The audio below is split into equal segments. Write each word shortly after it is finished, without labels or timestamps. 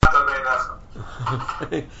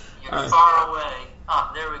You're far away.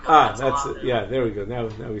 There we go. That's it. Yeah, there we go. Now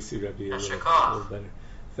we see Rebbe a little better.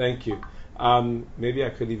 Thank you. Maybe I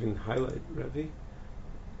could even highlight Rebbe.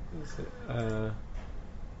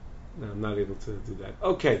 No, I'm not able to do that.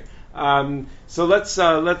 Okay, so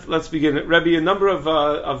let's begin. Rebbe, a number of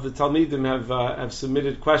the Talmidim have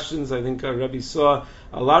submitted questions. I think Rebbe saw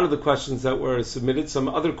a lot of the questions that were submitted. Some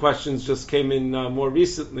other questions just came in more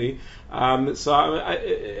recently. Rebbe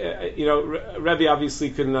obviously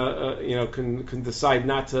can decide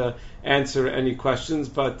not to answer any questions,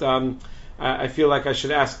 but I feel like I should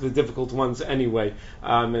ask the difficult ones anyway.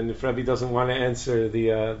 And if Rebbe doesn't want to answer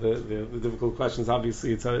the difficult questions,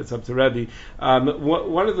 obviously it's up to Rebbe.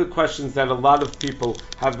 One of the questions that a lot of people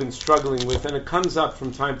have been struggling with, and it comes up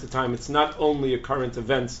from time to time, it's not only a current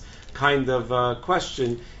events kind of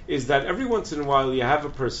question, is that every once in a while you have a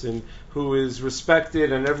person who is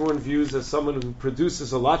respected and everyone views as someone who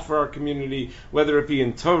produces a lot for our community, whether it be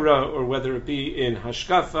in Torah or whether it be in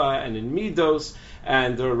Hashkafa and in Midos,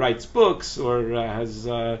 and or writes books or has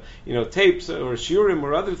tapes or shiurim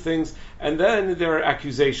or other things, and then there are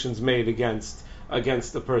accusations made against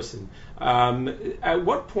the person. At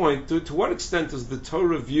what point, to what extent does the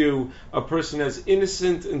Torah view a person as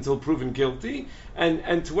innocent until proven guilty,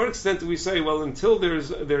 and to what extent do we say, well, until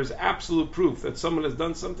there's absolute proof that someone has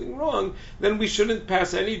done something wrong, then we shouldn't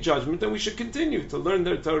pass any judgment, and we should continue to learn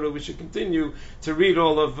their Torah, we should continue to read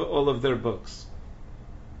all of their books.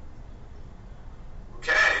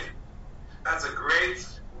 Okay, that's a great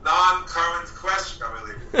non-current question, I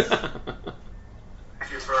believe.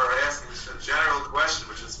 Thank you for asking this general question,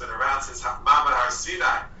 which has been around since Ma'amad Har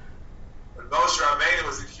Sinai, when Moshe Rabbeinu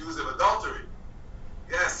was accused of adultery.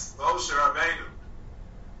 Yes, Moshe Rabbeinu.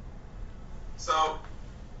 So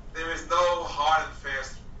there is no hard and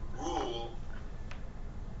fast rule,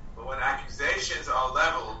 but when accusations are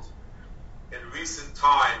leveled in recent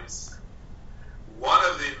times, one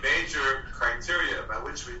of the major criteria by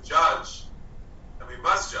which we judge, and we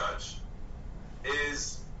must judge,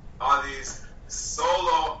 are these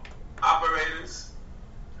solo operators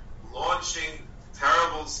launching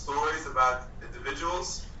terrible stories about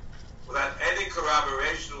individuals without any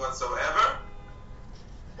corroboration whatsoever,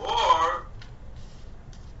 or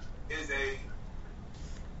is a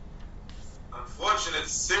unfortunate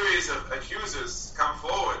series of accusers come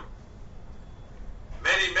forward,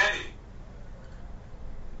 many.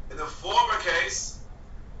 In the former case,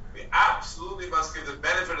 we absolutely must give the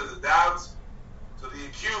benefit of the doubt to the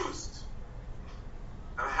accused.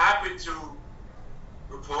 I'm happy to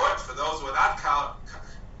report, for those who are not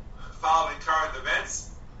following current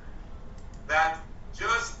events, that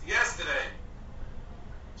just yesterday,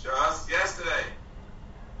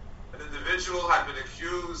 an individual had been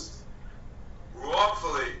accused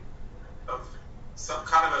wrongfully of some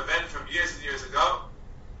kind of event from years and years ago,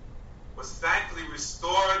 was thankfully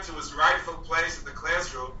restored to his rightful place in the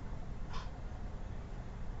classroom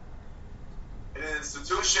in an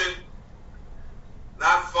institution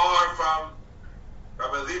not far from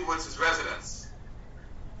Rabbi Leibowitz's residence.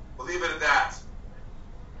 Believe it at that.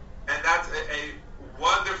 And that's a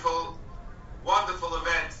wonderful, wonderful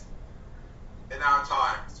event in our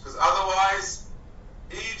times. Because otherwise,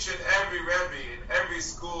 each and every Rebbe in every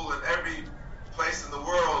school in every place in the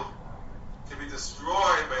world can be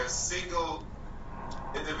destroyed by a single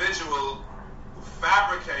individual who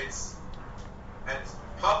fabricates and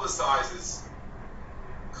publicizes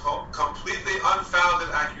completely unfounded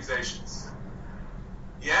accusations.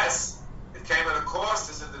 Yes, it came at a cost.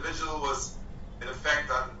 This individual was, in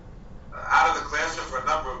effect, out of the classroom for a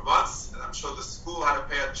number of months, and I'm sure the school had to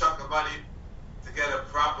pay a chunk of money to get a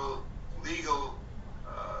proper legal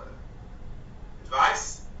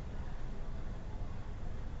advice.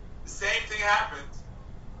 The same thing happened,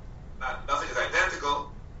 nothing is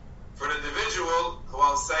identical, for an individual who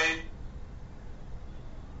I'll say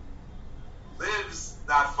lives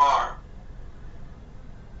not far.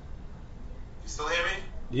 You still hear me?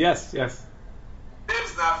 Yes. Lives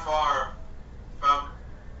not far from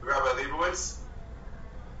Rabbi Leibowitz,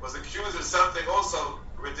 was accused of something also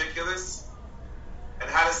ridiculous, and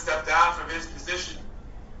had to step down from his position,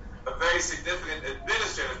 a very significant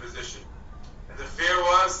administrative position. And the fear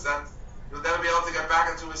was that he would never be able to get back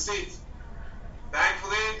into his seat.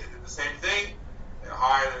 Thankfully, they did the same thing. They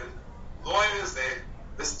hired lawyers, they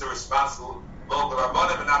listened to responsible local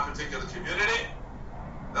rabbanim in that particular community,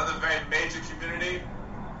 another very major community,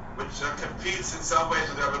 which competes in some ways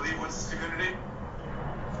with Rabbi Leibowitz's community.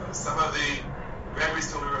 Some of the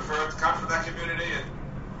rabbis whom we refer to come from that community, and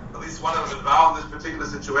at least one of them involved in this particular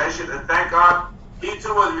situation. And thank God, he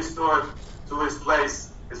too was restored to his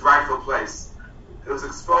place, his rightful place. It was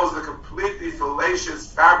exposed to a completely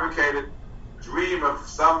fallacious, fabricated dream of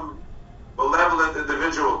some malevolent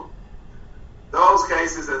individual. Those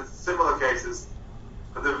cases and similar cases,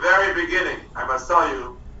 from the very beginning, I must tell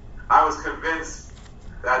you, I was convinced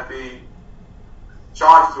that the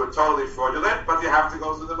charges were totally fraudulent, but you have to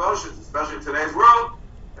go through the motions, especially in today's world.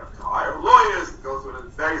 You have to hire lawyers, go through a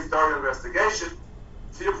very thorough investigation.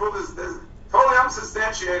 So you prove this is totally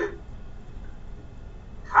unsubstantiated.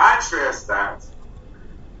 Contrast that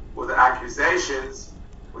with the accusations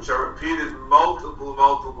which are repeated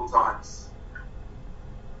multiple times.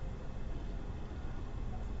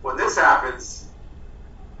 When this happens,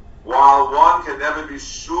 while one can never be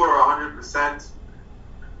sure 100%,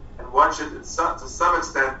 and one should, to some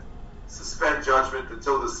extent, suspend judgment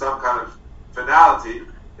until there's some kind of finality,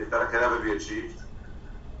 if that can ever be achieved.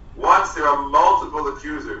 Once there are multiple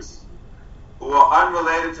accusers who are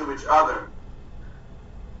unrelated to each other,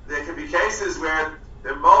 there can be cases where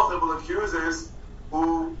there are multiple accusers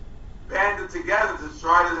who banded together to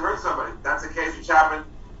try to hurt somebody. That's a case which happened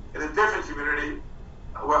in a different community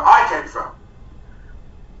where I came from.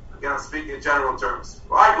 Again, I'm speaking in general terms.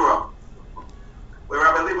 Where I grew up, where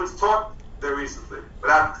Rabbi Leibowitz taught there recently,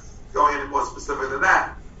 without going any more specific than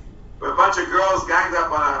that. Where a bunch of girls ganged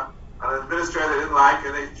up on an administrator they didn't like,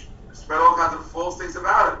 and they spread all kinds of false things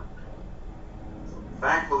about it.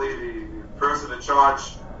 Thankfully, the person in charge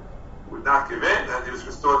would not give in, and he was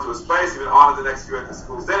restored to his place, even honored the next year at the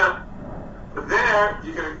school's dinner. But there,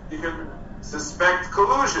 you can suspect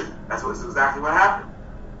collusion. That's exactly what happened.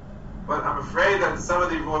 But I'm afraid that in some of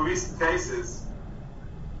the more recent cases,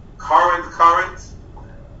 current,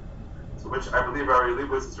 to which I believe Rabbi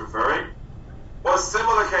Leibowitz is referring, or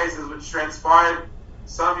similar cases which transpired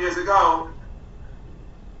some years ago,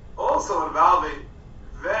 also involving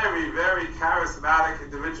very charismatic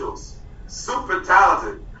individuals, super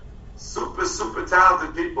talented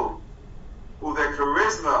people, who their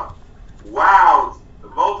charisma wowed the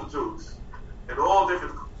multitudes in all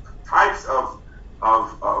different types of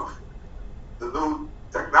the new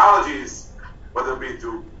technologies, whether it be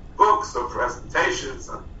through books or presentations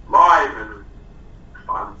on live and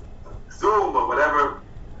on Zoom or whatever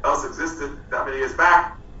else existed that many years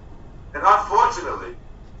back. And unfortunately,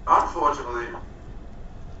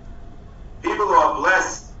 people who are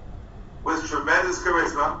blessed with tremendous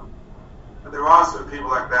charisma, and there are certain people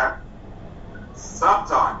like that,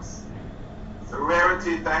 sometimes, it's a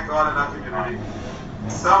rarity, thank God, in our community,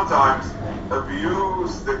 sometimes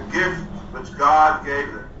abuse the gift which God gave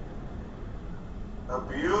them.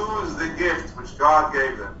 Abuse the gift which God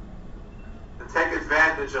gave them. To take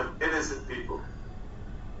advantage of innocent people.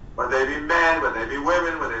 Whether they be men, whether they be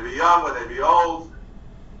women, whether they be young, whether they be old.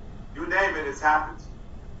 You name it, it's happened.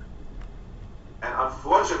 And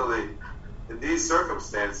unfortunately, in these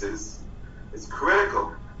circumstances, it's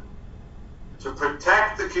critical to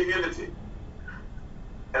protect the community.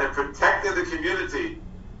 And in protecting the community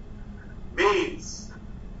means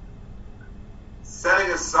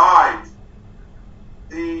setting aside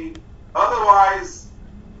the otherwise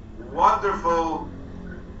wonderful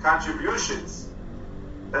contributions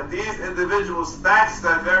that these individuals, thanks to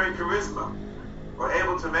that very charisma, were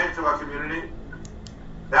able to make to our community.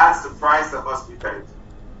 That's the price that must be paid.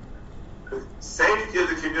 The safety of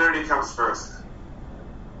the community comes first.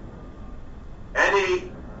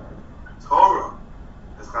 Any Torah,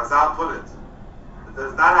 as Chazal put it, that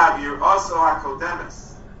does not have Yir'aso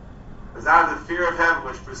HaKodemes, does not have the fear of heaven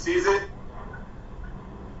which precedes it,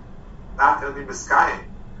 not going to be miskayim.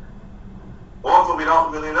 Often we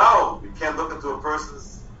don't really know. We can't look into a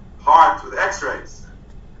person's heart with X-rays.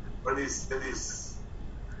 But in these,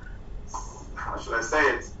 how should I say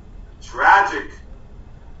it, tragic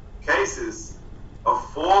cases of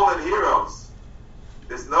fallen heroes,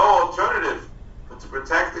 there's no alternative but to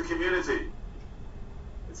protect the community.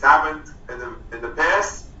 It's happened in the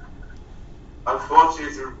past. Unfortunately,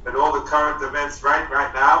 it's in all the current events right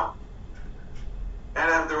now.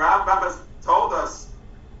 And the Rambam has told us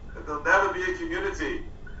that there'll never be a community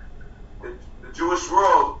in the Jewish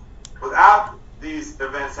world without these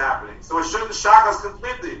events happening. So it shouldn't shock us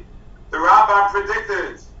completely. The Rambam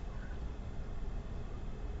predicted it.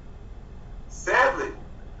 Sadly,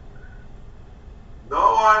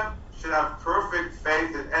 no one should have perfect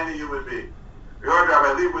faith in any human being. We heard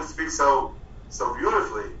Rabbi Leibowitz speak so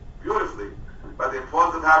beautifully about the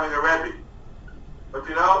importance of having a Rebbe. But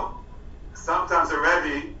sometimes a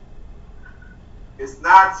Rebbe is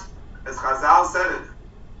not, as Chazal said it.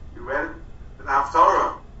 You read it in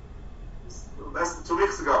Haftorah less than 2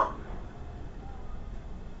 weeks ago.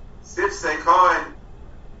 Sifsei Kohen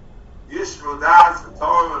Yishmu Das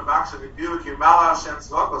V'Torah V'Maksha V'Biuk Yimala Hashem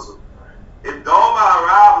Tzvokosum.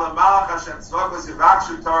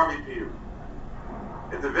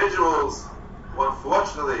 Individuals who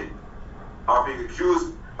unfortunately are being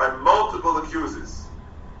accused by multiple accusers.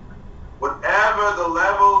 Whatever the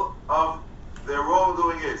level of their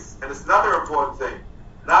wrongdoing is, and it's another important thing,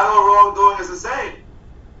 not all wrongdoing is the same.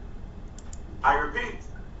 I repeat,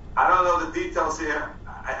 I don't know the details here.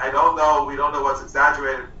 I don't know, we don't know what's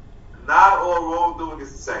exaggerated. Not all wrongdoing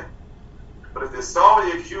is the same. But if there's so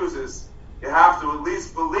many accusers, you have to at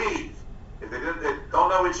least believe, if they don't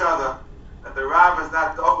know each other, that the Rav is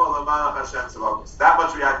not Tova L'Malach Hashem Tzavokos. That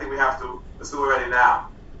much I think we have to assume already now.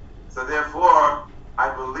 So therefore, I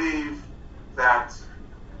believe that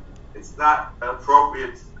it's not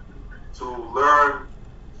appropriate to learn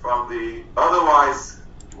from the otherwise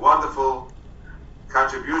wonderful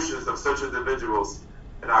contributions of such individuals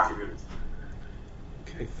in our community.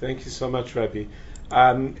 Okay, thank you so much, Rebbe.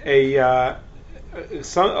 A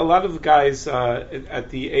lot of guys at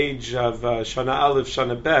the age of Shana Aleph,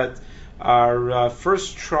 Shana Bet, are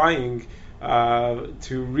first trying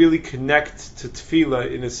to really connect to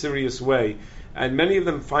tefillah in a serious way, and many of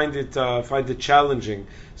them find it challenging.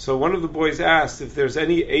 So one of the boys asked if there's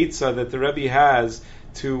any eitzah that the Rebbe has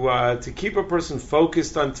to keep a person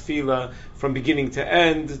focused on tefillah from beginning to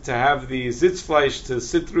end, to have the zitzfleisch, to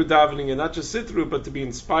sit through davening, and not just sit through, but to be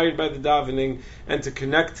inspired by the davening and to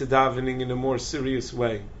connect to davening in a more serious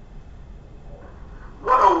way.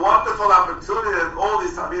 What a wonderful opportunity that all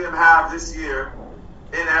these Talmidim have this year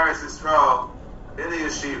in Eretz Yisrael, in the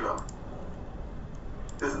yeshiva.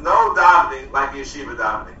 There's no davening like yeshiva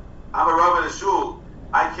davening. I'm a Rav in a shul.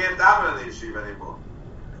 I can't daven in the yeshiva anymore.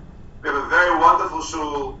 We have a very wonderful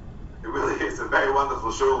shul. It really is a very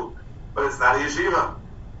wonderful shul, but it's not a yeshiva.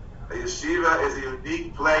 A yeshiva is a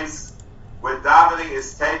unique place where davening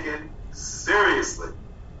is taken seriously.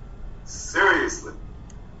 Seriously.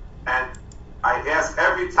 And I ask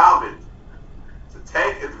every Talmid to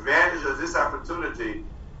take advantage of this opportunity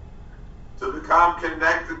to become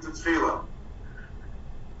connected to tefillah.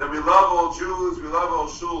 That we love all Jews, we love all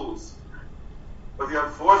shuls, but the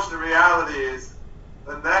unfortunate reality is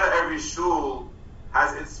that not every shul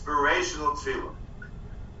has inspirational tefillah.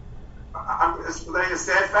 I'm laying a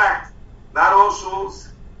sad fact. Not all shuls.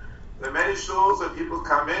 There are many shuls where people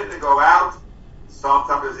come in and go out.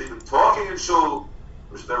 Sometimes there's even talking in shul,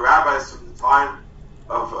 which the rabbis from the time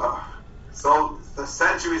of the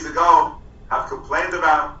centuries ago have complained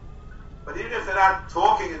about. But even if they're not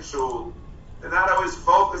talking in shul, they're not always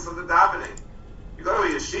focused on the davening. You go to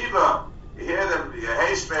a yeshiva, you hear them,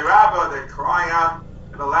 Yehei Shmei Rabbah, they're crying out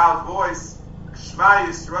in a loud voice, Shema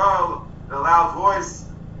Yisrael, in a loud voice.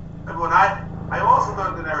 And when I also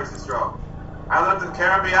learned in Eretz Yisrael. I learned in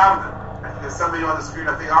Kerem B'Yavne. I think there's some of you on the screen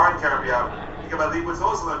I think are in Kerem B'Yavne. I think about Leibowitz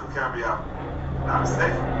also learned in Kerem B'Yavne. Not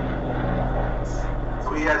mistaken.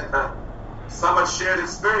 So we had so much shared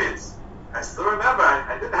experience. I still remember,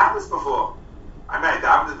 I didn't have this before. I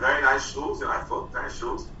davened in very nice shuls, I thought nice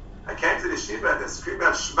shuls. I came to the yeshiva and they screamed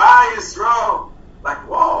out, Shema Yisrael! Like,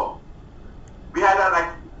 whoa! We had that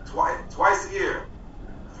like twice a year,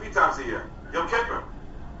 3 times a year. Yom Kippur.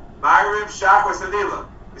 Ma'ariv, Shachos, and Nila.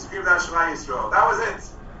 We screamed out Shema Yisrael. That was it.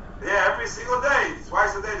 Yeah, every single day,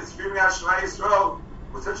 twice a day, they're screaming out Shema Yisrael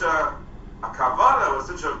with such a kavanah, with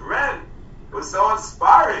such a bren. It was so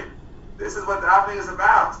inspiring. This is what davening is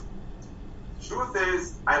about. Truth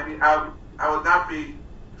is, I would not be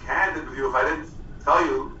candid with you if I didn't tell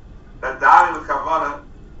you that davening with kavanah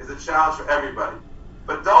is a challenge for everybody.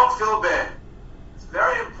 But don't feel bad. It's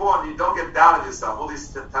very important you don't get down on yourself. All these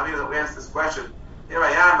Talmidim that we ask this question, here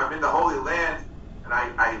I am, I'm in the Holy Land, and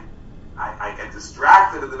I get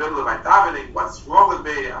distracted in the middle of my davening. What's wrong with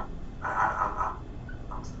me? I'm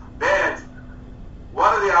bad.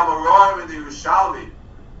 One of the Amoraim in the Yerushalmi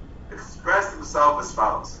expressed himself as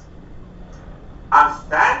follows. I'm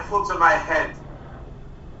thankful to my head.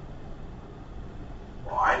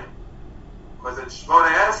 Why? Because in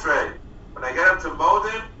Shmona Esrei, when I get up to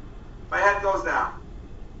Modim, my head goes down.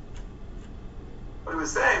 What he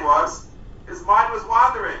was saying was, his mind was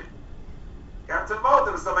wandering. Got to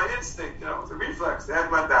Modim, so my instinct, it's a reflex, the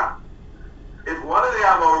head went down. If one of the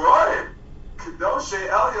Amoraim, Kedoshei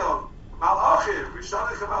Elyon, Malachim,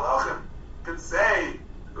 Rishonim Malachim, could say,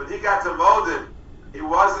 when he got to Modim, he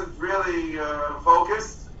wasn't really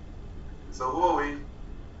focused. So who are we?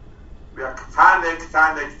 We are Ktanik.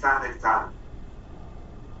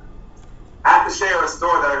 I have to share a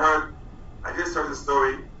story that I just heard the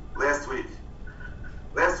story last week.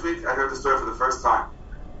 Last week I heard the story for the first time.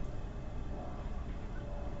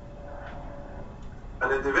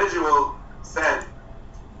 An individual said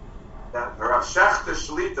that Rav Shechter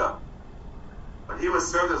Shlita, when he was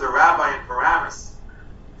served as a rabbi in Paran,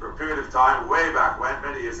 period of time, way back when,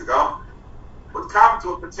 many years ago, would come to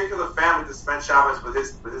a particular family to spend Shabbos with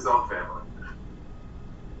his own family.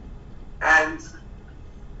 And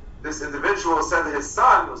this individual said to his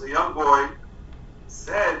son, who was a young boy,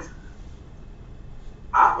 said,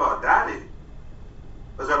 Abba, Daddy,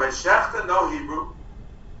 does Rabbi Shechter know Hebrew?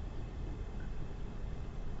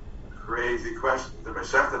 Crazy question. Does Rabbi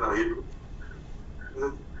Shechter know Hebrew?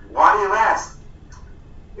 Why do you ask?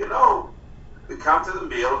 You know, we come to the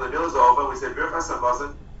meal, and the meal is over, and we say, Birchas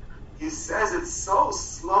Hamazon. He says it so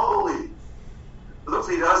slowly. It looks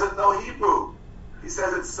like he doesn't know Hebrew. He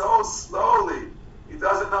says it so slowly. He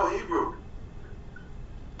doesn't know Hebrew.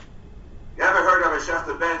 You ever heard of a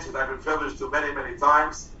Shechter bench that I've been privileged to many, many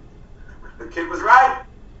times? The kid was right.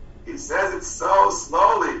 He says it so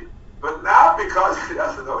slowly, but not because he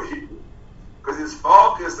doesn't know Hebrew, because he's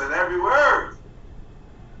focused on every word.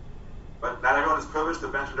 But not everyone is privileged to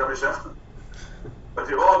bench with Rabbi Shechter. But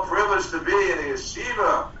you're all privileged to be in a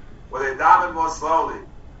yeshiva where they daven more slowly.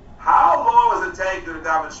 How long does it take to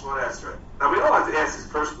daven Shmoneh Esrei? Now, we don't like to ask these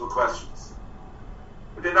personal questions.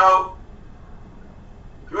 But you know,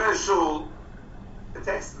 if you're in a shul, it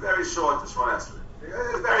takes very short to Shmoneh Esrei.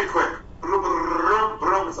 It's very quick. Brum, brum,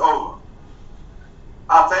 brum, it's over.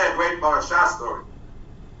 I'll tell you a great Marashah story.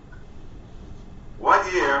 One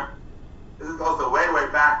year, this is also way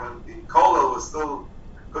back when the Kollel was still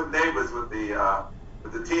good neighbors with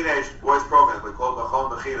the teenage boys program we called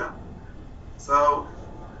Bachon Mechina. So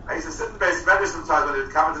I used to sit in the base medrash sometimes when they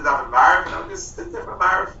would come into daven Ma'ariv, and I would just sit there for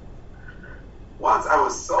Ma'ariv. Once I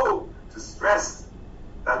was so distressed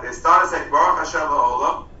that they started saying Baruch Hashem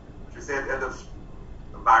Ha'olam, which we say at the end of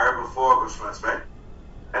the Ma'ariv before Shmoneh Esrei,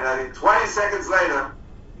 and I think 20 seconds later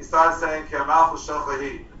he started saying Ki Amalchu Shel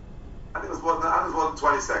Chahi. I think it was more than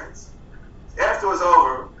 20 seconds. After it was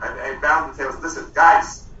over, I bound the tables. Listen,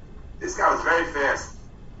 guys, this guy was very fast.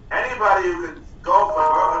 Anybody who could go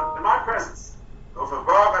from, in my presence, go from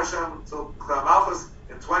Baruch Hashem to Malchus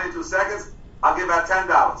in 22 seconds, I'll give out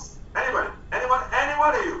 $10. Anybody, any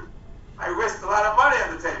one of you. I risked a lot of money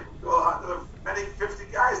on the table. There were many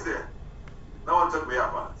 50 guys there. No one took me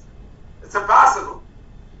up on it. It's impossible.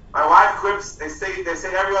 My wife quips. They say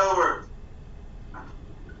every other word.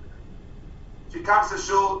 She comes to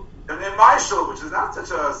shul. And in my shul, which is not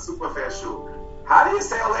such a super fast shul, how do you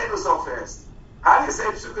say Aleinu so fast? How do you say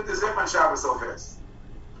Psukkah Dezim on Shabbos so fast?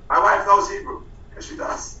 My wife knows Hebrew, and she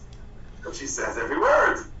does. But she says every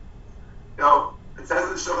word. You know, it says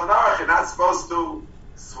in Shulchan Aruch, you're not supposed to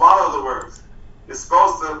swallow the words. You're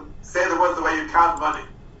supposed to say the words the way you count money.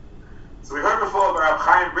 So we heard before about Rab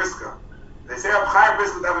Chaim Briska. They say Rab Chaim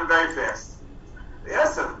Briska davened very fast. They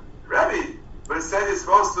asked him, Rebbe, but it says you're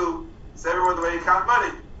supposed to say every word the way you count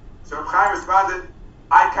money. So Reb Chaim responded,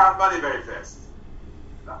 I count money very fast.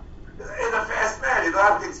 He's a fast man. He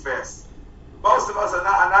does things fast. Most of us are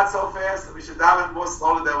not so fast, and we should daven more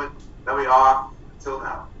slowly than we are till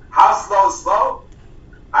now. How slow is slow?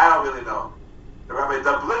 I don't really know. The Rabbi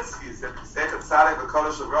Dablitzky, Sechet Tzaddik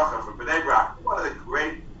V'Kodesh L'Bracha from Bnei Brak, one of the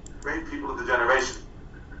great people of the generation.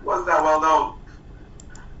 He wasn't that well known.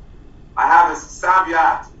 I have his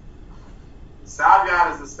Savyat.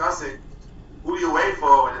 Savyat is discussing who you wait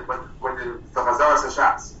for when you for Chazaras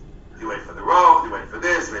Hashatz. Do you wait for the robe? Do you wait for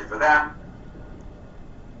this? Do you wait for that?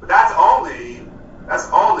 But that's only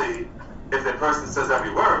if the person says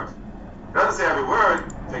every word. If he doesn't say every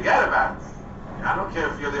word, forget about it. I don't care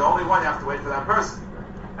if you're the only one, you have to wait for that person.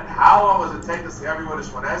 And how long does it take to say every word of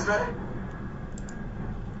Shmoneh Esrei?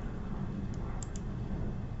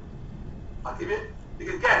 I'll give you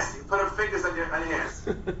can guess. You can put your fingers on your hands.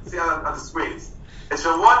 See on the screens. It's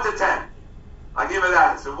from 1 to 10. I'll give you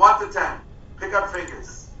that. It's from 1 to 10. Pick up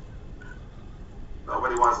fingers.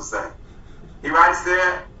 Nobody wants to say. He writes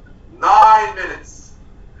there, 9 minutes.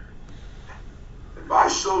 In my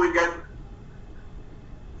shul we get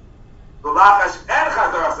B'lachash and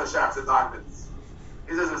Chazaras Hashatz in 9 minutes.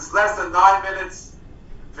 He says, if it's less than 9 minutes,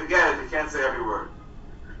 forget it, you can't say every word.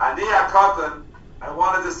 Ani HaKatan, I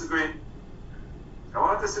want to disagree. On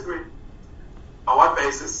what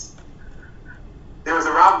basis? There was a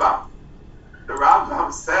Rambam. The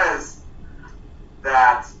Rambam says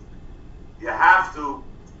that you have to,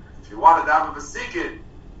 if you want to daven v'sikin,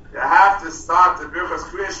 you have to start the Birchas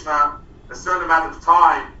Kriya Shema a certain amount of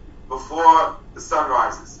time before the sun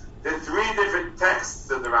rises. There are 3 different texts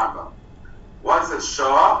in the Rambam. One says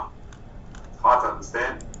Shah, it's hard to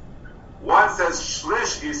understand. One says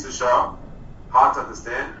Shlish Isur Shah, hard to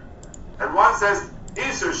understand. And one says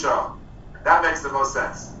Isur Shah. That makes the most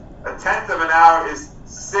sense. A tenth of an hour is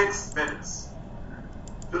 6 minutes.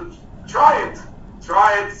 Try it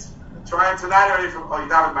tonight already. You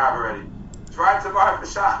davened Ma'ariv already. Try tomorrow for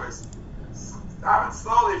Shabbos. Daven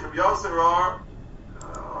slowly from Yosef Roar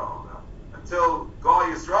until Gol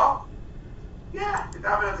Yisrael. Yeah, you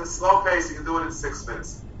daven at a slow pace. You can do it in 6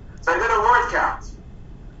 minutes. So I did a word count.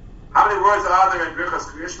 How many words are there in Birchas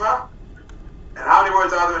Kriyishma? And how many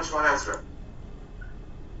words are there in Shemon Esrei?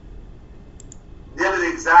 Nearly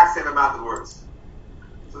the exact same amount of words.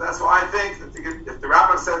 So that's why I think that if the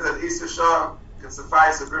Rambam says that Isa Shah can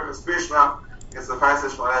suffice in Birchas Kriyishma, it can suffice in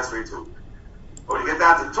Shemon Esrei too. But when you get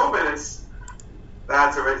down to 2 minutes,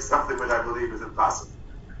 that's already something which I believe is impossible.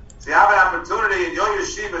 So you have an opportunity in your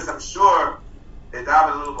yeshivas, I'm sure, they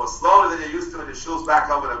daven a little more slowly than you're used to in the shuls back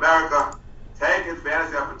home in America. Take advantage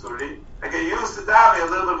of the opportunity and get used to davening a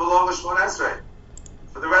little bit of a longer Shemon Esrei.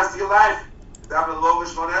 For the rest of your life, daven a longer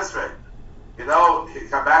Shemon Esrei. You know, you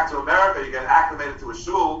come back to America, you get acclimated to a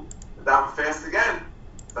shul, and daven fast again.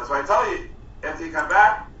 That's why I tell you, after you come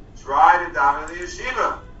back, try to daven in the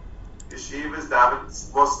yeshiva. Yeshivas daven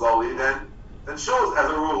more slowly than shuls,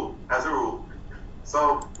 as a rule.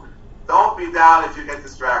 So, don't be down if you get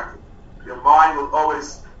distracted. Your mind will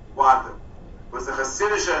always wander. Because the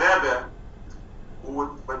Hasidic Rebbe,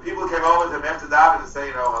 when people came over to him after davening and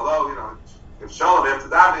say, hello, if Shalom after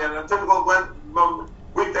davening, and a typical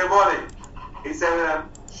weekday morning, he said to them,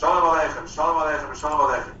 Shalom Aleichem, Shalom Aleichem, Shalom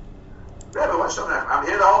Aleichem. Rebbe, what's Shalom Aleichem? I'm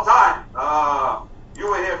here the whole time. You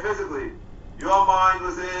were here physically. Your mind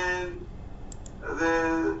was in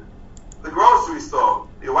the grocery store.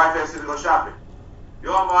 Your wife asked you to go shopping.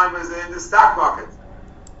 Your mind was in the stock market.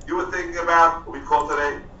 You were thinking about what we call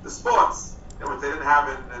today the sports, what they didn't have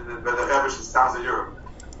in the Rebbe's towns in Europe.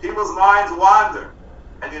 People's minds wander.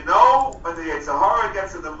 And when the Yetzer Hara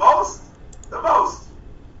gets in the most, not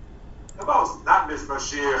Mizmor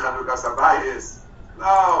Shir, Chanukas Habayis,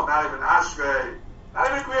 no, not even Ashrei, not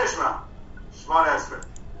even Kriyishma, Shemon Esrei.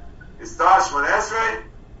 You start Shemon Esrei,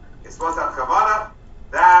 it's supposed to have Kavanah,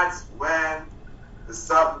 that's when the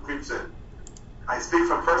sub creeps in. I speak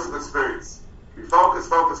from personal experience. You focus.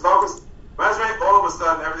 Esrei, all of a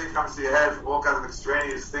sudden, everything comes to your head from all kinds of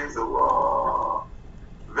extraneous things that,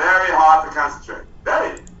 very hard to concentrate.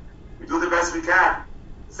 We do the best we can.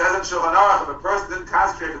 It says in Shulchan Aruch, if a person didn't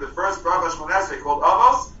concentrate for the first bracha of Shemon Esrei called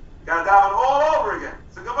Avos, you got to daven all over again.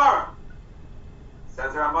 It's a Gemara.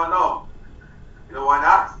 Says the Ramban, no. You know why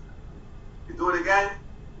not? You do it again,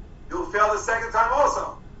 you'll fail the second time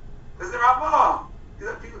also. There's the Ramban. These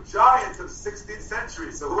are people giants of the 16th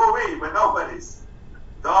century. So who are we? We're nobodies.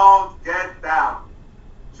 Don't get down.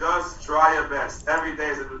 Just try your best. Every day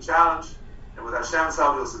is a new challenge, and with Hashem's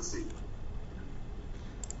help, you'll succeed.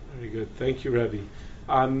 Very good. Thank you, Rebbe.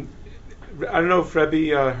 I don't know if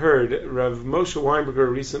Rebbe heard, Rav Moshe Weinberger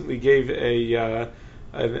recently gave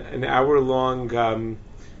an hour-long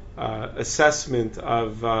assessment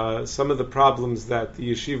of some of the problems that the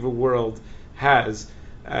yeshiva world has.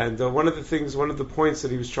 And one of the points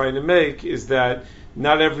that he was trying to make is that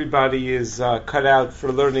not everybody is cut out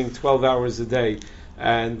for learning 12 hours a day.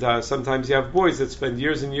 And sometimes you have boys that spend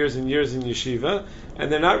years and years and years in yeshiva,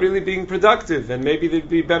 and they're not really being productive. And maybe they'd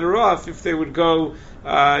be better off if they would go,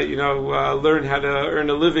 learn how to earn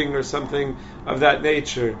a living or something of that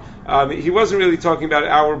nature. He wasn't really talking about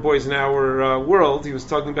our boys in our world. He was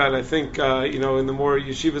talking about, I think, in the more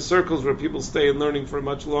yeshiva circles where people stay in learning for a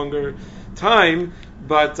much longer time.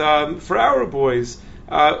 But for our boys,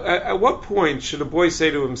 at what point should a boy say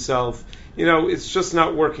to himself, it's just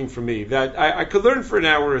not working for me, that I could learn for an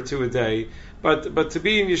hour or two a day, but to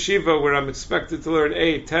be in yeshiva where I'm expected to learn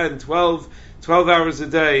 8, 10, 12 hours a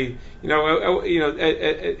day,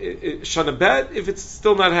 Shana Bet, if it's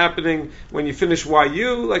still not happening when you finish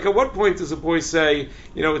YU, like at what point does a boy say,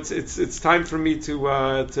 it's time for me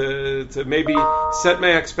to maybe set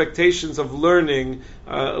my expectations of learning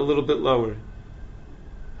a little bit lower?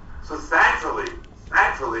 So thankfully,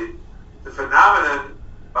 the phenomenon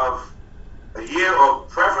of a year or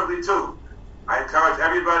preferably 2. I encourage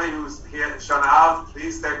everybody who's here in Shana Aleph,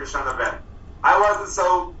 please stay for Shana Bet. I wasn't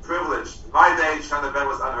so privileged. In my day, Shana Bet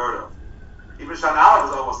was unheard of. Even Shana Aleph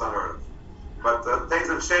was almost unheard of. But things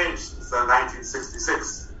have changed since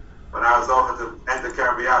 1966, when I was over to enter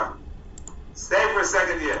Kerem B'Yav. Stay for a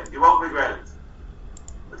second year. You won't regret it.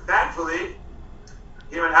 But thankfully,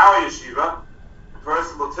 here in our yeshiva, a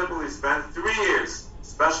person will typically spend 3 years,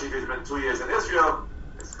 especially if he's been 2 years in Israel,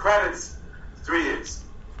 his credits, 3 years.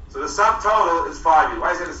 So the sum total is 5 years.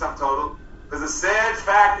 Why is it the sum total? Because the sad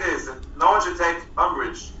fact is, and no one should take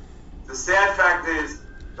umbrage, the sad fact is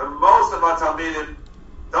that most of our Talmidim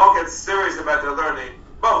don't get serious about their learning.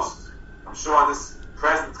 Most. I'm sure on this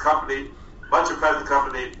present company,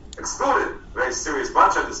 excluded, very serious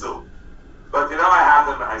bunch of the Zoom. But I have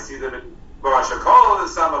them, I see them in Baruch Shakol, the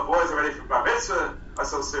summer boys are ready for bar mitzvah, are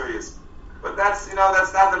so serious. But that's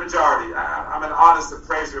not the majority. I'm an honest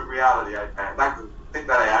appraiser of reality. I like to think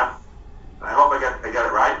that I am. And I hope I get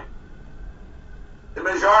it right. The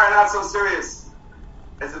majority are not so serious.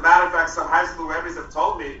 As a matter of fact, some high school rabbis have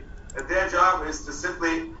told me that their job is to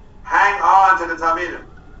simply hang on to the Talmidim.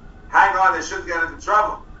 Hang on, they shouldn't get into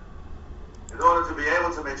trouble. In order to be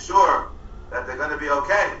able to make sure that they're going to be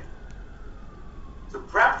okay. To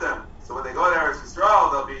prep them, so when they go to Eretz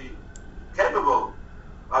Yisrael, they'll be capable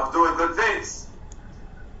of doing good things.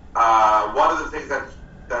 One of the things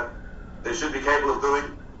that they should be capable of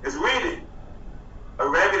doing is reading. A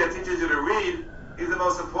Rebbe that teaches you to read, he's the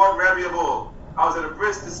most important Rebbe of all. I was at a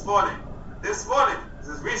bris this morning, this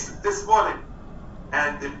is recent, this morning,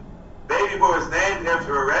 and the baby boy is named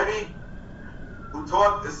after a Rebbe who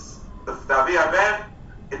taught the Avi Ben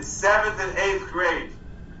in 7th and 8th grade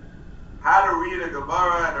how to read a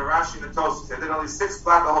Gemara and a Rashi and a Tosafos. They did only 6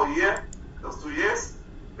 flat the whole year, those 2 years,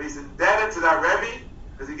 but he's indebted to that Rebbe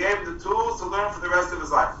because he gave him the tools to learn for the rest of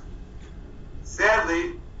his life.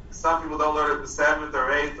 Sadly, some people don't learn it the 7th or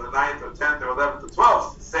 8th or 9th or 10th or 11th or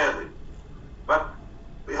 12th, sadly. But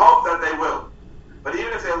we hope that they will. But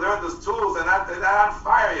even if they learn those tools, they're not on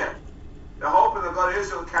fire yet. They're hoping they'll go to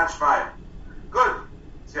Israel and catch fire. Good.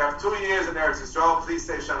 So you have 2 years in Eretz Yisrael, please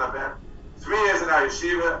stay Shana Ben. 3 years in our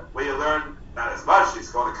yeshiva, where you learn not as much, he's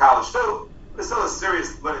going to college too, but it's still a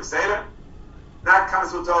serious learning seder. That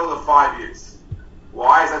comes to a total of 5 years.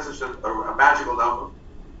 Why is that such a magical number?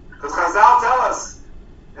 Because Chazal tell us,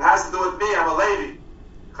 it has to do with me, I'm a Levi.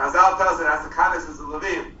 Chazal tells us it has the context of the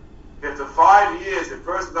Levim. If after 5 years a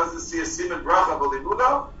person doesn't see a siman bracha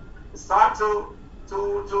b'limudo, it's time to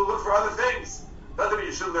look for other things. Doesn't mean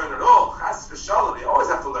you shouldn't learn at all. Chas v'shalom, you always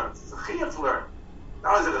have to learn. It's a chiyuv to learn.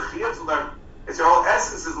 Not only is it a chiyuv to learn, it's your whole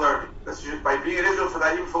essence is learning. That's by being in Israel for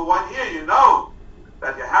that even for 1 year, you know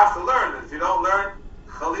that you have to learn. And if you don't learn,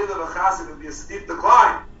 chalila v'chas, it can be a steep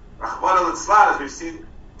decline. Rachmana litzlan, as we've seen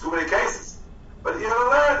too many cases. But you're going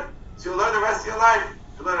to learn. So you'll learn the rest of your life.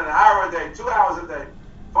 You learn an hour a day, 2 hours a day.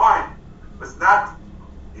 Fine. But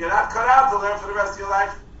you're not cut out to learn for the rest of your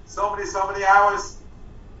life. So many hours.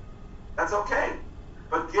 That's okay.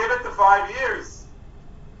 But give it the 5 years.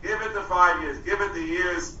 Give it the 5 years. Give it the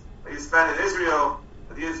years that you spend in Israel,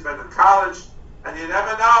 that you spend in college, and you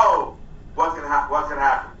never know what can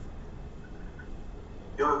happen.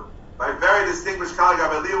 My very distinguished colleague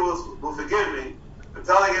Rabbi Lee will forgive me for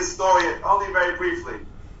telling his story only very briefly.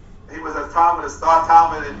 He was a star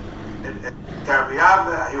Talmud in Kerem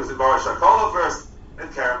B'Yavneh. He was in Baruch Shakol first, in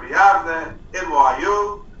Kerem B'Yavneh, in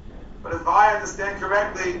YU. But if I understand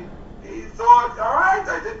correctly, he thought, all right,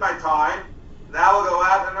 I did my time. Now I'll go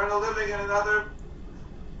out and earn a living in another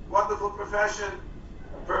wonderful profession.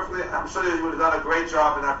 I'm sure he would have done a great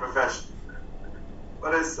job in that profession.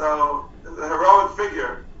 But it's a heroic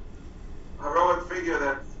figure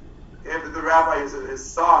that gave the good rabbi his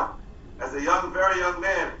son as a very young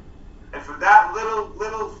man. And from that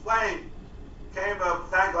little flame came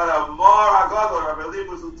thank God, a more agadol, Rabbi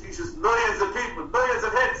Leibowitz, who teaches millions of people, millions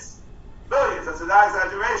of hits. Millions, that's not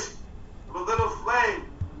exaggeration. From a little flame.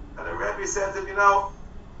 And the Rebbe said to him, you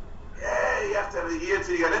have to have a year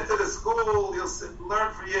till you get into the school, you'll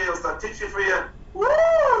learn for a year, he'll start teaching for you.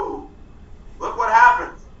 Woo! Look what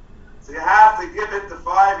happened. So you have to give it the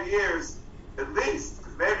 5 years at least.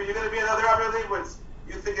 Because maybe you're going to be another Rabbi Leibowitz.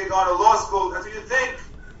 You think you're going to law school, that's what you think.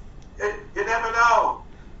 You never know.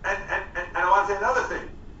 And I want to say another thing.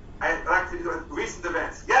 I like to do recent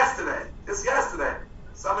events. Just yesterday,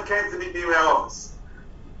 someone came to meet me in our office.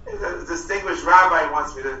 A distinguished rabbi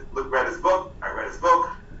wants me to read his book. I read his book.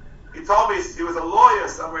 He told me he was a lawyer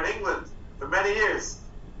somewhere in England for many years.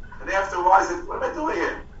 And after a while, I said, what am I doing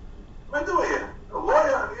here? A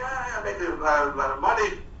lawyer? Yeah, making a lot of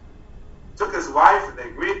money. Took his wife and they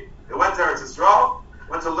agreed. They went to Eretz Yisrael,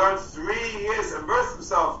 went to learn 3 years, immersed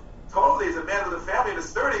himself totally as a man of the family in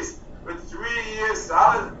his 30s, with 3 years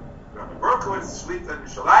solid. Rabbi Berkowitz, shlit and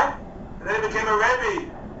Yerushalayim. And then he became a Rebbe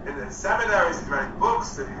in the seminaries, he's writing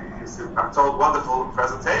books, and I'm told wonderful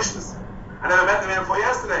presentations. I never met the man before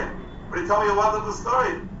yesterday, but he told me a wonderful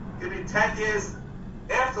story. Give me 10 years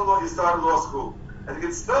after he started law school, and he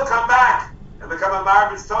can still come back and become a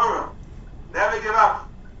Marbitz Torah. Never give up.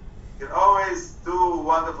 You can always do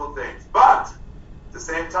wonderful things. But at the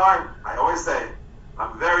same time, I always say,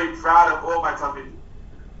 I'm very proud of all my Talmidim.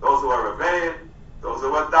 Those who are Rebbeim, those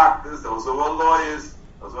who are doctors, those who are lawyers,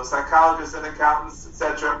 those who are psychologists and accountants,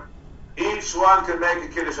 etc. Each one can make a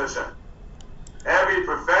Kiddush Hashem. Every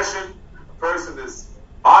profession, a person is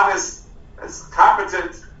honest, is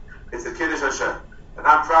competent, is a Kiddush Hashem. And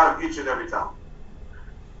I'm proud of each and every time.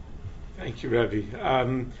 Thank you,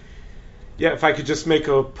 Rebbe. If I could just make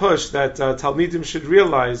a push that Talmidim should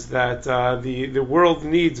realize that the world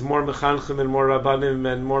needs more mechanchim and more rabbanim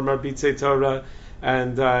and more marbitzei Torah.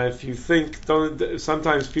 And if you think,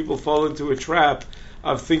 sometimes people fall into a trap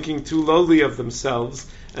of thinking too lowly of themselves,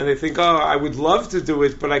 and they think, oh, I would love to do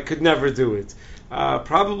it, but I could never do it.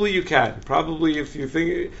 Probably you can. Probably if you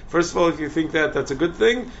think, first of all, if you think that, that's a good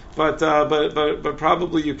thing, but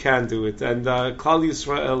probably you can do it. And Klal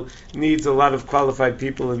Yisrael needs a lot of qualified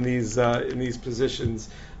people in these positions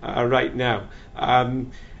right now.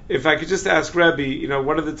 If I could just ask Rebbe,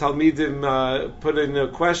 one of the Talmidim put in a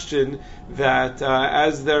question that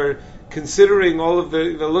as they're considering all of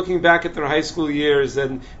they're looking back at their high school years,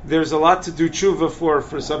 and there's a lot to do tshuva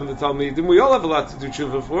for some of the Talmidim. We all have a lot to do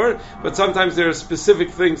tshuva for, but sometimes there are specific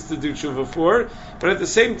things to do tshuva for. But at the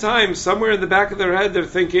same time, somewhere in the back of their head, they're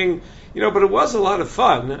thinking, but it was a lot of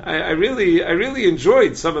fun. I really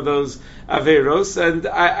enjoyed some of those averos, and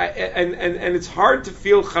it's hard to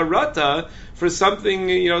feel charata for something,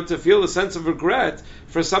 to feel a sense of regret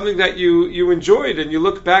for something that you enjoyed, and you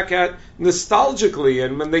look back at nostalgically,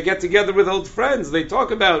 and when they get together with old friends, they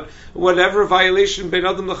talk about whatever violation ben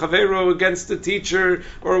adam l'chavero against the teacher,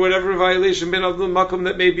 or whatever violation ben adam l'makom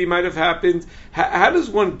that maybe might have happened. How does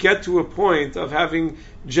one get to a point of having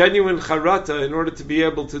genuine charata in order to be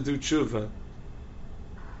able to do tshuva?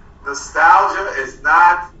 Nostalgia is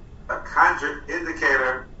not a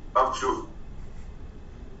indicator of tshuva.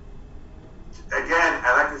 Again,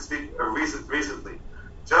 I'd like to speak recently.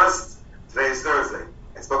 Just today is Thursday.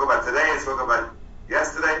 I spoke about today, I spoke about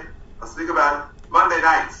yesterday. I'll speak about Monday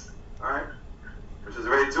night, alright? Which is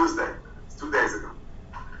already Tuesday. It's 2 days ago.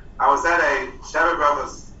 I was at a Sheva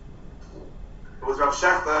Brothers. It was Rav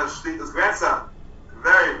Shechta, Shlita's grandson.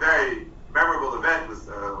 Very, very memorable event. It was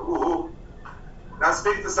Now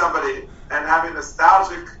speaking to somebody and having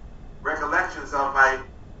nostalgic recollections of my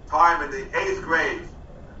time in the 8th grade.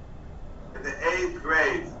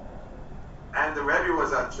 And the Rebbe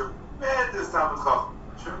was a tremendous Talmid Chacham.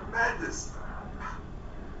 Tremendous.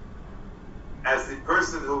 As the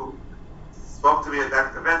person who spoke to me at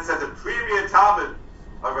that event said, the premier Talmud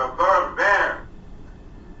of Rav Baruch Ber.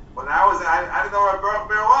 When I didn't know what Baruch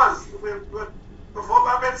Ber was. Before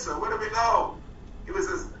Bar Mitzvah, what do we know? He was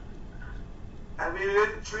we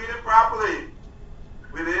didn't treat him properly.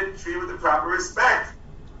 We didn't treat him with the proper respect.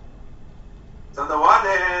 So on the one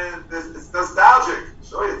hand, it's nostalgic.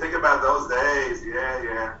 Sure, you think about those days,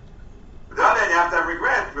 yeah. But on the other hand, you have to have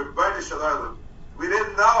regret. We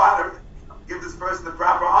didn't know how to give this person the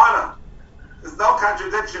proper honor. There's no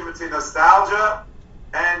contradiction between nostalgia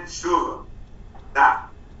and tshuva. Now,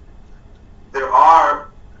 there are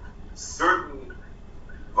certain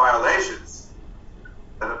violations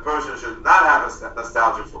that a person should not have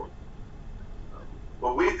nostalgia for.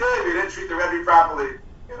 What we did, we didn't treat the Rebbe properly,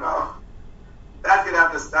 that could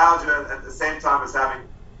have nostalgia at the same time as having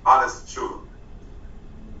honest tshuva.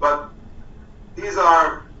 But these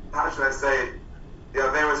are, how should I say it, the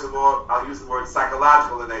averos are more, I'll use the word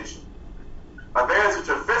psychological in nature. Averos which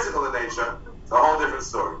are physical in nature, it's a whole different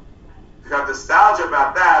story. If you have nostalgia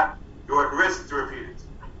about that, you're at risk to repeat it.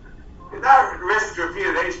 You're not at risk to repeat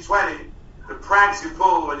at age 20 the pranks you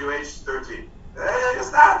pulled when you were age 13.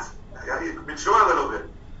 It's not. You mature a little bit.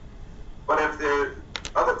 But if there are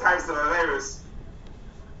other types of averos,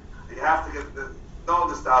 you have to get no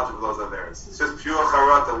nostalgia for those averos. It's just pure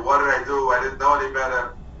charata. What did I do? I didn't know any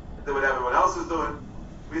better. I did what everyone else was doing.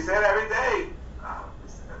 We say it every day.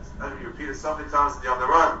 You repeat it so many times and you're on the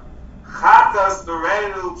run. Chatas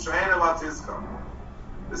bereinu psheinu atizka.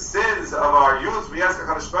 The sins of our youth, we ask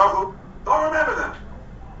HaKadosh Baruch Hu, don't remember them.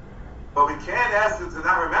 But we can't ask them to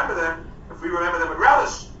not remember them if we remember them with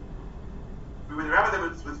relish. If we remember them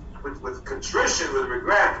with contrition, with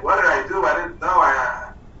regret. What did I do? I didn't know.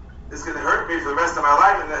 This can hurt me for the rest of my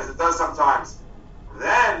life, and as it does sometimes.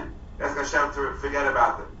 Then ask Hashem to forget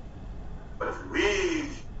about them. But if we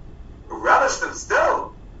relish them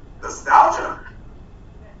still, nostalgia,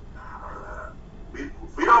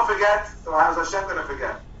 we don't forget, so how's Hashem going to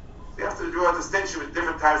forget? We have to draw a distinction with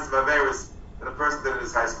different types of averos than a person did in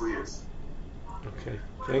his high school years. Okay,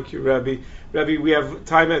 thank you, Rabbi. Rabbi, we have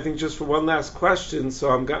time, I think, just for one last question, so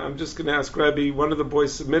I'm just going to ask Rabbi, one of the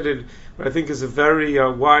boys submitted what I think is a very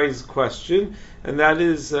wise question, and that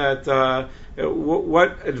is that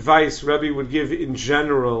what advice Rabbi would give in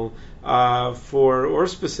general or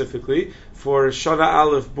specifically, for Shana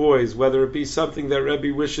Aleph boys, whether it be something that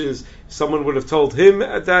Rebbe wishes someone would have told him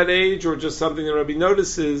at that age, or just something that Rebbe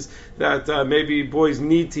notices that maybe boys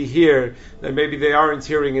need to hear, that maybe they aren't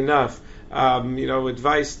hearing enough.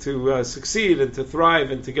 advice to succeed and to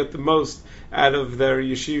thrive and to get the most out of their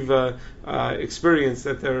yeshiva experience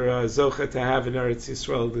that they're zocha to have in Eretz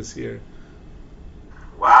Yisrael this year.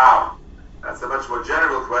 Wow, that's a much more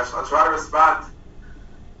general question. I'll try to respond.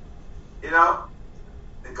 In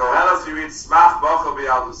Koheles we read Smach Bocho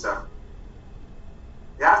B'Yaldusech.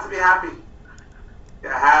 You have to be happy. You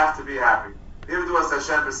have to be happy. Even do us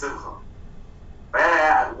Hashem b'simcha.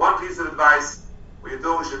 One piece of advice: what you're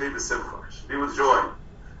doing should be b'simcha. Should be with joy.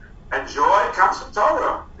 And joy comes from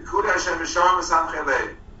Torah.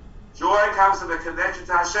 Joy comes from a connection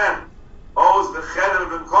to Hashem. Oz v'cheder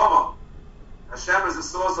b'mkomo. Hashem is the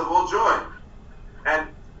source of all joy. And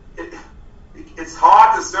it's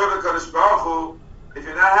hard to serve the Kadosh Baruch Hu if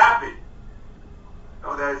you're not happy.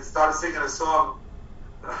 They started singing a song,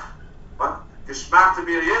 Geschmack to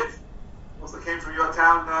be a Yid. Also came from your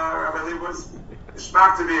town, Rabbi Leibowitz.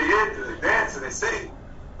 Geschmack to be a Yid. They dance and they sing.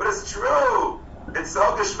 But it's true. It's so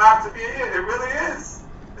geschmack to be a Yid. It really is.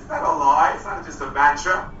 It's not a lie. It's not just a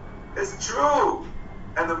mantra. It's true.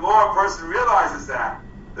 And the more a person realizes that,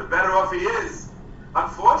 the better off he is.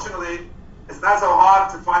 Unfortunately, it's not so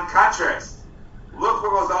hard to find contrast. Look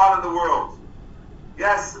what goes on in the world.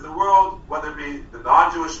 Yes, in the world, whether it be the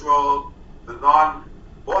non-Jewish world, the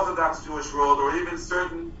non-Orthodox Jewish world, or even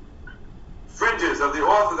certain fringes of the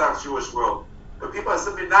Orthodox Jewish world, where people are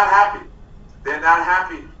simply not happy. They're not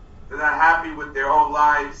happy. They're not happy with their own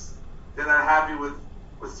lives. They're not happy with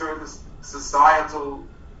certain societal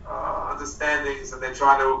understandings, and they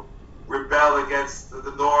try to rebel against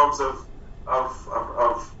the norms of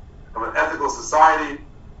an ethical society,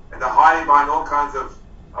 and they're hiding behind all kinds of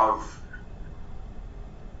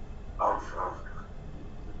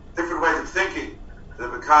different ways of thinking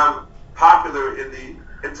that become popular in the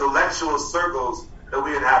intellectual circles that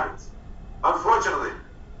we inhabit. Unfortunately,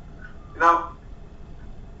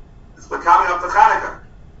 we're coming up to Chanukah.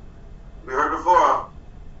 We heard before,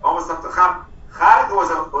 almost up to Chanukah.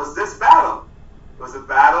 Chanukah was this battle. It was a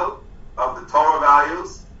battle of the Torah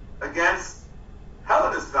values against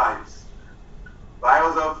Hellenist values.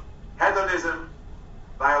 Values of hedonism,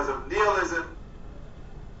 values of nihilism,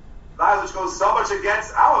 values which go so much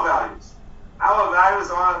against our values. Our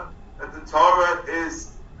values are that the Torah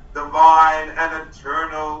is divine and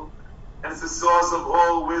eternal, and it's the source of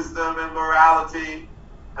all wisdom and morality,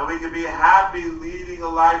 and we can be happy leading a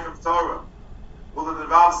life of Torah. Will it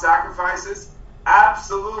involve sacrifices?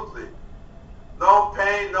 Absolutely. No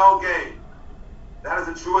pain, no gain. That is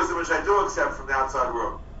the truism which I do accept from the outside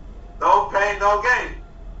world. No pain, no gain.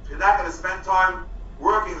 You're not going to spend time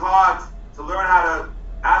working hard to learn how to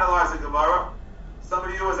analyze the Gemara. Some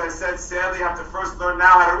of you, as I said, sadly have to first learn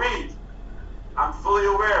now how to read. I'm fully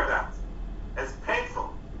aware of that. It's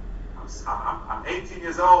painful. I'm 18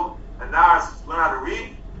 years old, and now I have to learn how to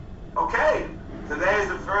read. Okay, today is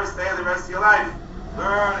the first day of the rest of your life.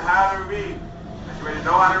 Learn how to read. As you already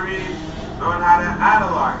know how to read, learn how to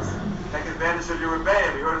analyze. Take advantage of your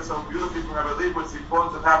Rebbe. We heard it so beautifully from Rabbi Leibowitz, the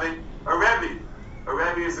importance of having a Rebbe. A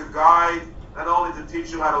Rebbe is a guide not only to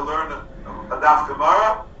teach you how to learn a Daf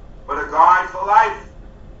Gemara, but a guide for life.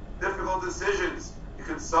 Difficult decisions, you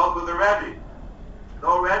consult with a Rebbe.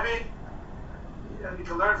 No Rebbe? Yeah, you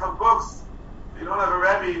can learn from books. If you don't have a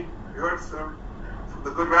Rebbe, you heard from the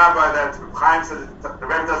good rabbi that Chaim said the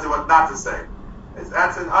Rebbe tells you what not to say.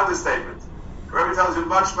 That's an understatement. The Rebbe tells you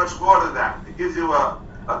much, much more than that. He gives you a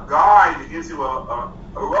guide, he gives you a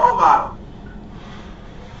role model.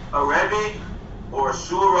 A Rebbe or a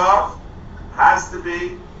Shul Rav has to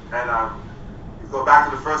be, and you go back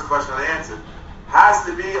to the first question I answered, has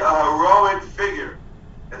to be a heroic figure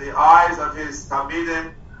in the eyes of his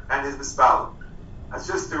Talmidim and his Mispalim. That's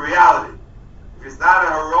just the reality. If he's not a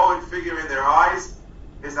heroic figure in their eyes,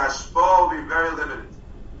 his hashpah will be very limited.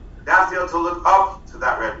 You have to be able to look up to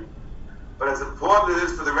that Rebbe. But as important as it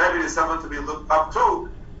is for the Rebbe is someone to be looked up to,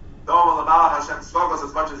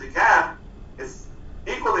 as much as he can, it's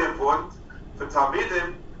equally important for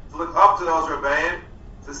Talmidim to look up to those Rebbeim,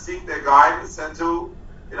 to seek their guidance, and to,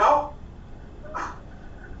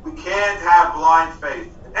 we can't have blind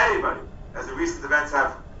faith in anybody, as the recent events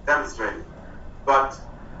have demonstrated. But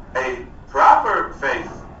a proper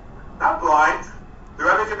faith, not blind. The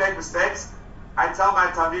Rebbe can make mistakes. I tell my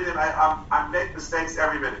Talmidim, I make mistakes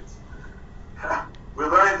every minute. We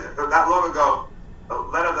learned not long ago the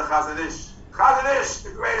letter of the Chazon Ish. Chazon Ish,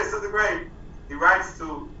 the greatest of the great. He writes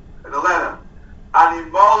in the letter, Ani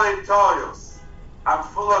mole toyos. I'm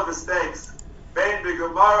full of mistakes. Bein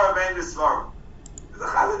b'Gemara, bein b'Svara. The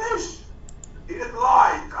Chazon Ish. He didn't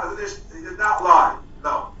lie. Chazon Ish, he did not lie.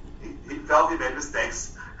 No. He felt he made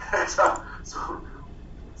mistakes. so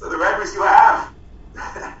the Rebbe's you have,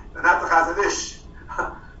 they're not the Chazon Ish.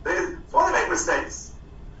 They make mistakes.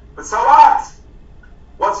 But so what?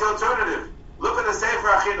 What's the alternative? Look at the Sefer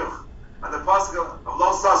HaChinuch and the pasuk of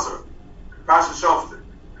Lo Sasur, Pasha Shoftim.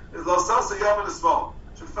 Is Lo Sasur Yom in the small?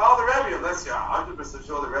 Should follow the Rebbe, unless you're 100%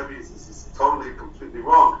 sure the Rebbe is totally, completely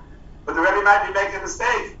wrong. But the Rebbe might be making a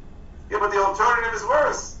mistake. Yeah, but the alternative is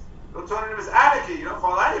worse. The alternative is anarchy. You don't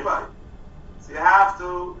follow anybody. So you have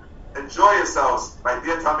to enjoy yourselves, my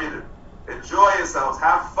dear Talmidim. Enjoy yourselves.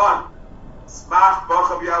 Have fun. Smach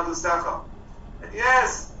bocha b'yaldusecha. And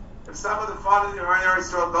yes, if some of the fun in your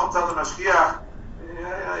Eretz Yisrael, don't tell the Mashgiach,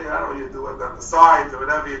 I don't know what you do on the side or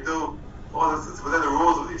whatever you do. All this, it's within the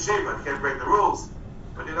rules of the yeshiva. You can't break the rules.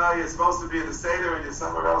 But you're supposed to be in the Seder and you're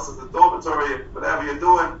somewhere else in the dormitory, whatever you're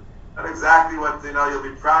doing, not exactly what you'll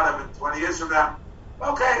be proud of in 20 years from now.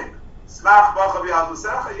 Okay. Smach bocha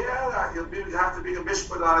b'yaldusecha, you have to be a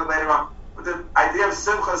mishpat on it later on. But the idea of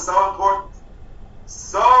simcha is so important.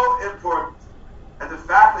 So important. And the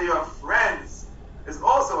fact that you have friends is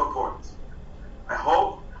also important. I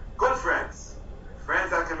hope good friends.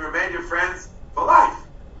 Friends that can remain your friends for life.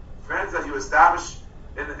 Friends that you establish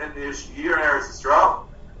in the year in Eretz Yisrael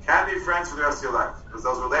can be friends for the rest of your life. Because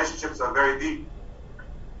those relationships are very deep.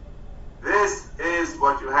 This is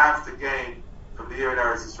what you have to gain from the year in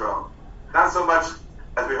Eretz Yisrael. Not so much,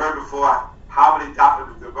 as we heard before, how many dapim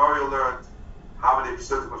of Gemara you learned, how many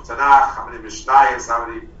psukim of Tanakh, how many mishnayos, how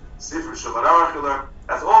many sifrim Shulchan Aruch you learned.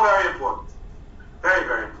 That's all very important. Very,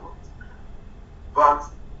 very important. But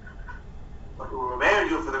what will remain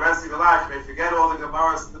with you for the rest of your life, you may forget all the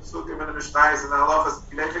Gemaras and the psukim and the mishnayos and the halachas.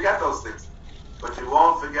 You may forget those things. But you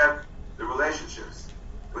won't forget the relationships.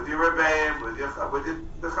 With your Rebbeim, with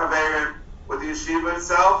the Chaverim, with the yeshiva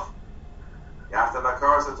itself. You have to have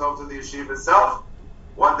Hakaras and talk to the yeshiva itself.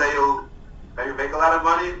 One day you'll maybe make a lot of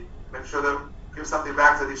money, make sure to give something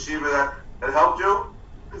back to the yeshiva that helped you.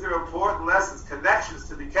 These are important lessons, connections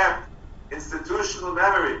to be kept, institutional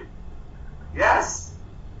memory. Yes,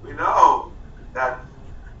 we know that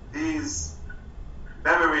these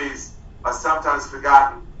memories are sometimes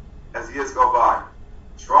forgotten as years go by.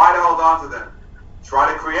 Try to hold on to them.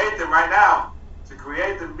 Try to create them right now, to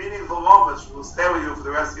create the meaningful moments that will stay with you for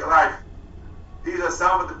the rest of your life. These are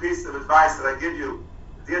some of the pieces of advice that I give you,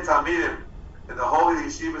 dear Talmidim, in the holy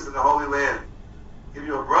yeshivas in the Holy Land. Give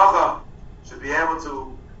you a bracha, should be able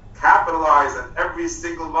to capitalize on every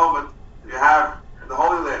single moment that you have in the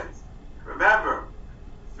Holy Land. Remember,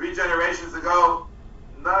 3 generations ago,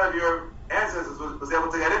 none of your ancestors was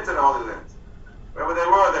able to get into the Holy Land. Wherever they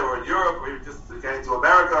were in Europe, or even just getting to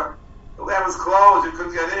America. The land was closed, you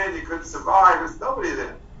couldn't get in, you couldn't survive, there's nobody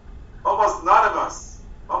there. Almost none of us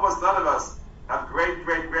have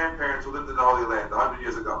great-great-grandparents who lived in the Holy Land 100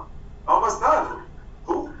 years ago. Almost none.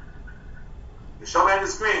 Who? You show me on the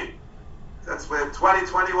screen. That's where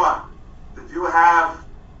 2021. Did you have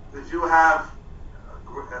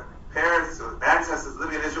parents or ancestors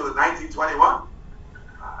living in Israel in 1921?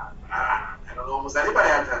 I don't know, almost anybody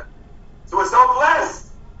had that. So we're so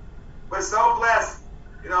blessed. We're so blessed.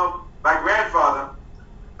 My grandfather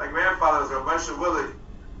was Rav Mordechai Willig.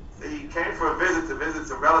 He came for a visit to visit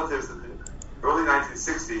some relatives in the early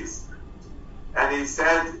 1960s. And he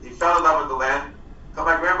said he fell in love with the land. Told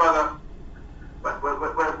my grandmother,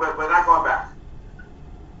 we're not going back.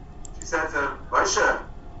 She said to him, Moshe,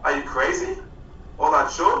 are you crazy? All our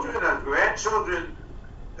children and grandchildren,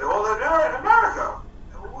 they're all in America.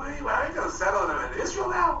 Why are you going to settle them in Israel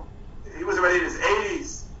now? He was already in his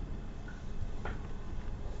 80s.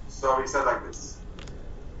 So he said like this: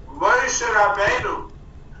 Moshe Rabbeinu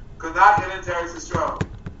could not get into Eretz Yisrael,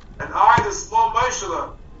 and I, the small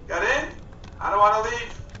Moshe, got in. I don't want to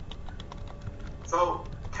leave. So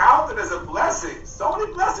count it as a blessing. So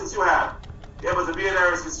many blessings you have. You're able to be in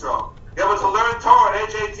Eretz Yisrael. You're able to learn Torah at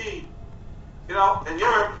age 18. In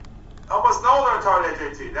Europe, almost no one learned Torah at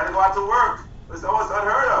age 18. They had to go out to work. It was almost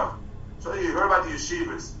unheard of. So you heard about the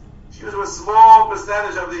yeshivas. Yeshivas were a small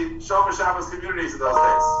percentage of the Shomer Shabbos communities in those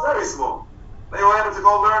days. Very small. They were able to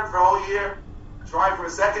go learn for a whole year, try for a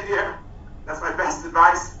second year. That's my best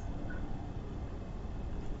advice.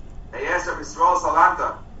 They asked Rav Yisrael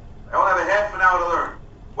Salanta, I only have a half an hour to learn.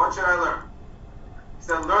 What should I learn? He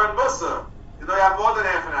said, learn Musa. You have more than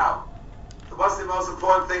half an hour. So what's the most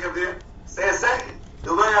important thing of the say a second.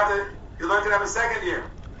 You learn to have a second year.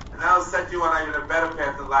 And that'll set you on even a better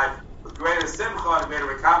path in life with greater simcha and greater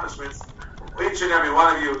accomplishments. Each and every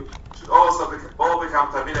one of you should also all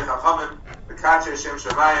become Talmidei Chachamim, B'katchei Shem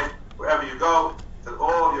Shamayim, wherever you go, that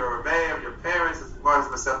all your Rebbeim, your parents, as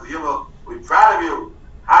Gemara says, we're proud of you.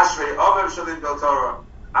 Ashrei Omer Shalim Bel Torah,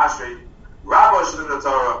 Ashrei Rabbo Shalim Bel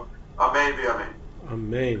Torah. Amen v'amen.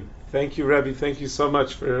 Amen. Thank you, Rebbe. Thank you so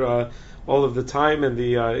much for all of the time and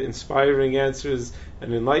the inspiring answers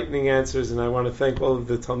and enlightening answers. And I want to thank all of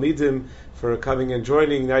the Talmidim for coming and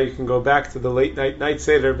joining. Now you can go back to the late night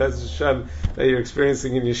Seder, Bez Hashem, that you're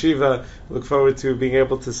experiencing in Yeshiva. Look forward to being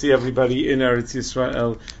able to see everybody in Eretz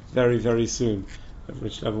Yisrael very, very soon. Everyone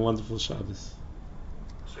should have a wonderful Shabbos.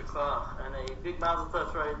 Shukla. And a big mazel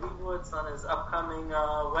tov for Leibowitz on his upcoming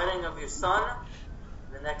wedding of your son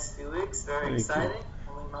in the next few weeks. Very exciting.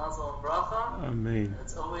 Only mazel and bracha. Amen.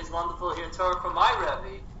 It's always wonderful to hear Torah from my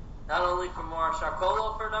Rebbe, not only from Mar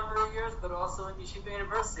Sharkolo for a number of years, but also in Yeshiva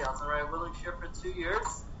University. I was in Rav Willig here for 2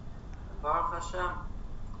 years. And Baruch Hashem.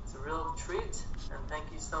 It's a real treat, and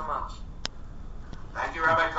thank you so much. Thank you, Rabbi.